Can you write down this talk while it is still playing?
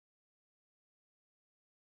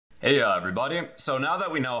Hey everybody, so now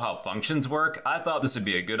that we know how functions work, I thought this would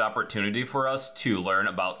be a good opportunity for us to learn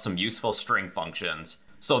about some useful string functions.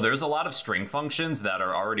 So there's a lot of string functions that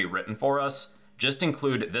are already written for us. Just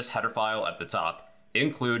include this header file at the top,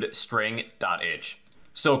 include string.h.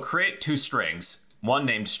 So create two strings, one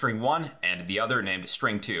named string1 and the other named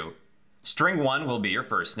string2. String1 will be your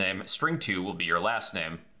first name, string2 will be your last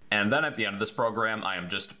name. And then at the end of this program, I am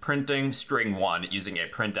just printing string1 using a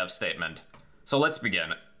printf statement. So let's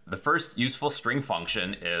begin. The first useful string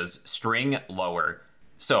function is strlwr.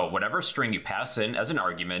 So whatever string you pass in as an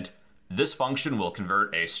argument, this function will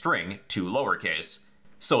convert a string to lowercase.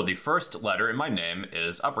 So the first letter in my name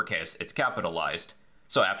is uppercase, it's capitalized.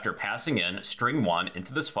 So after passing in string1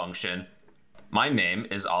 into this function, my name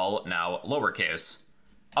is all now lowercase.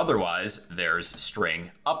 Otherwise, there's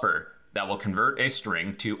string upper that will convert a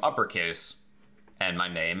string to uppercase, and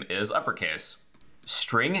my name is uppercase.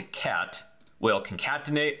 Strncat will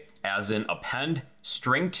concatenate as in append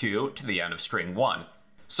string2 to the end of string1.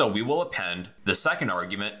 So we will append the second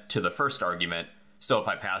argument to the first argument. So if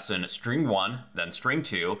I pass in string1, then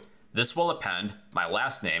string2, this will append my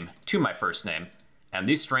last name to my first name, and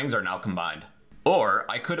these strings are now combined. Or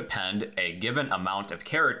I could append a given amount of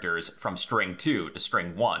characters from string2 to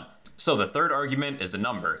string1. So the third argument is a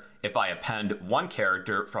number. If I append one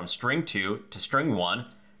character from string2 to string1,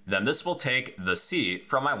 then this will take the C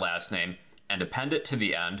from my last name and append it to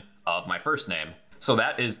the end of my first name. So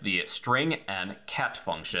that is the strncat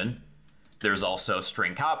function. There's also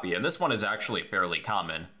strncpy, and this one is actually fairly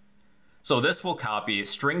common. So this will copy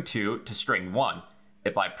string2 to string1.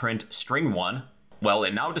 If I print string1, well,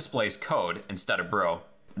 it now displays code instead of bro.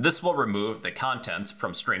 This will remove the contents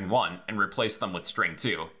from string1 and replace them with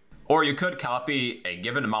string2. Or you could copy a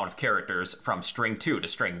given amount of characters from string2 to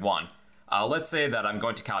string1. Let's say that I'm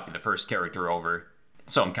going to copy the first character over.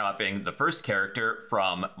 So I'm copying the first character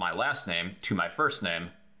from my last name to my first name.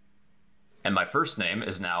 And my first name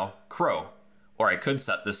is now Crow. Or I could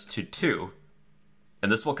set this to 2.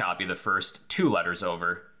 And this will copy the first two letters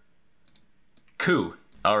over. Coo.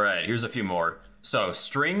 Alright, here's a few more. So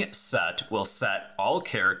strnset will set all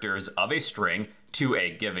characters of a string to a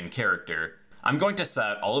given character. I'm going to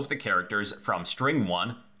set all of the characters from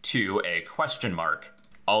string1 to a question mark.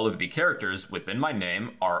 All of the characters within my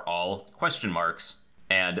name are all question marks.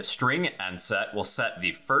 And strnset will set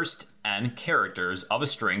the first n characters of a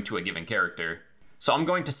string to a given character. So I'm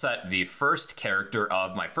going to set the first character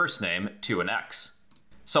of my first name to an x.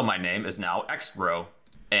 So my name is now xrow.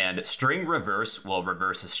 And string reverse will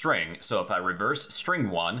reverse a string. So if I reverse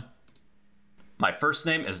string1, my first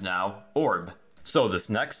name is now orb. So this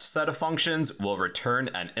next set of functions will return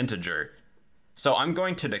an integer. So I'm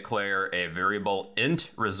going to declare a variable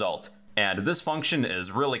int result. And this function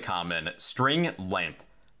is really common, string length.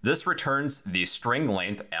 This returns the string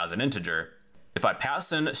length as an integer. If I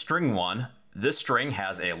pass in string1, this string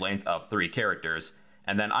has a length of 3 characters,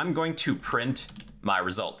 and then I'm going to print my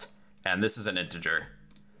result, and this is an integer.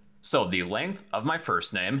 So the length of my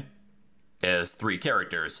first name is 3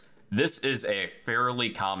 characters. This is a fairly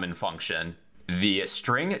common function. The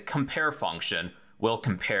string compare function will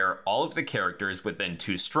compare all of the characters within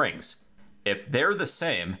 2 strings. If they're the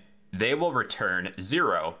same, they will return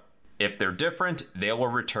 0. If they're different, they will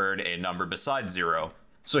return a number besides 0.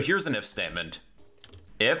 So here's an if statement.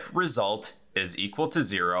 If result is equal to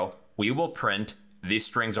 0, we will print these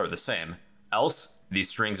strings are the same, else these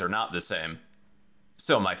strings are not the same.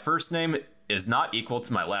 So my first name is not equal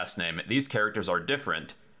to my last name. These characters are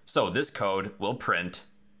different. So this code will print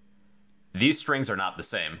these strings are not the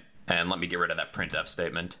same. And let me get rid of that printf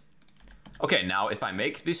statement. Okay, now if I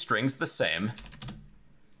make these strings the same,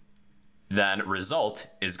 then result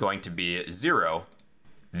is going to be 0.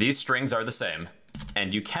 These strings are the same.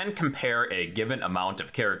 And you can compare a given amount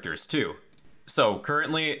of characters too. So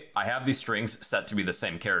currently, I have these strings set to be the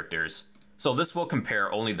same characters. So this will compare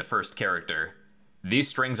only the first character. These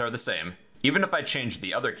strings are the same. Even if I change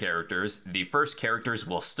the other characters, the first characters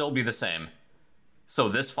will still be the same. So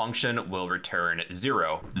this function will return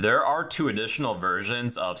 0. There are 2 additional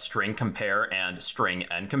versions of string compare and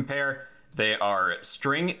strncpy. They are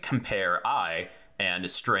string compare I and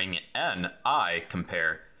string ni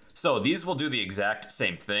compare. So these will do the exact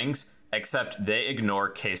same things, except they ignore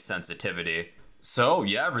case sensitivity. So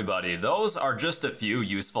yeah, everybody, those are just a few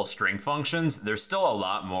useful string functions. There's still a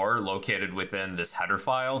lot more located within this header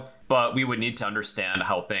file, but we would need to understand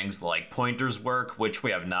how things like pointers work, which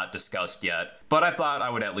we have not discussed yet. But I thought I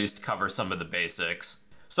would at least cover some of the basics.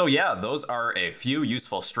 So yeah, those are a few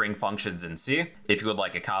useful string functions in C. If you would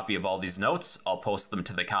like a copy of all these notes, I'll post them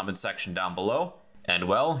to the comment section down below. And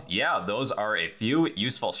well, yeah, those are a few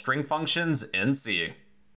useful string functions in C.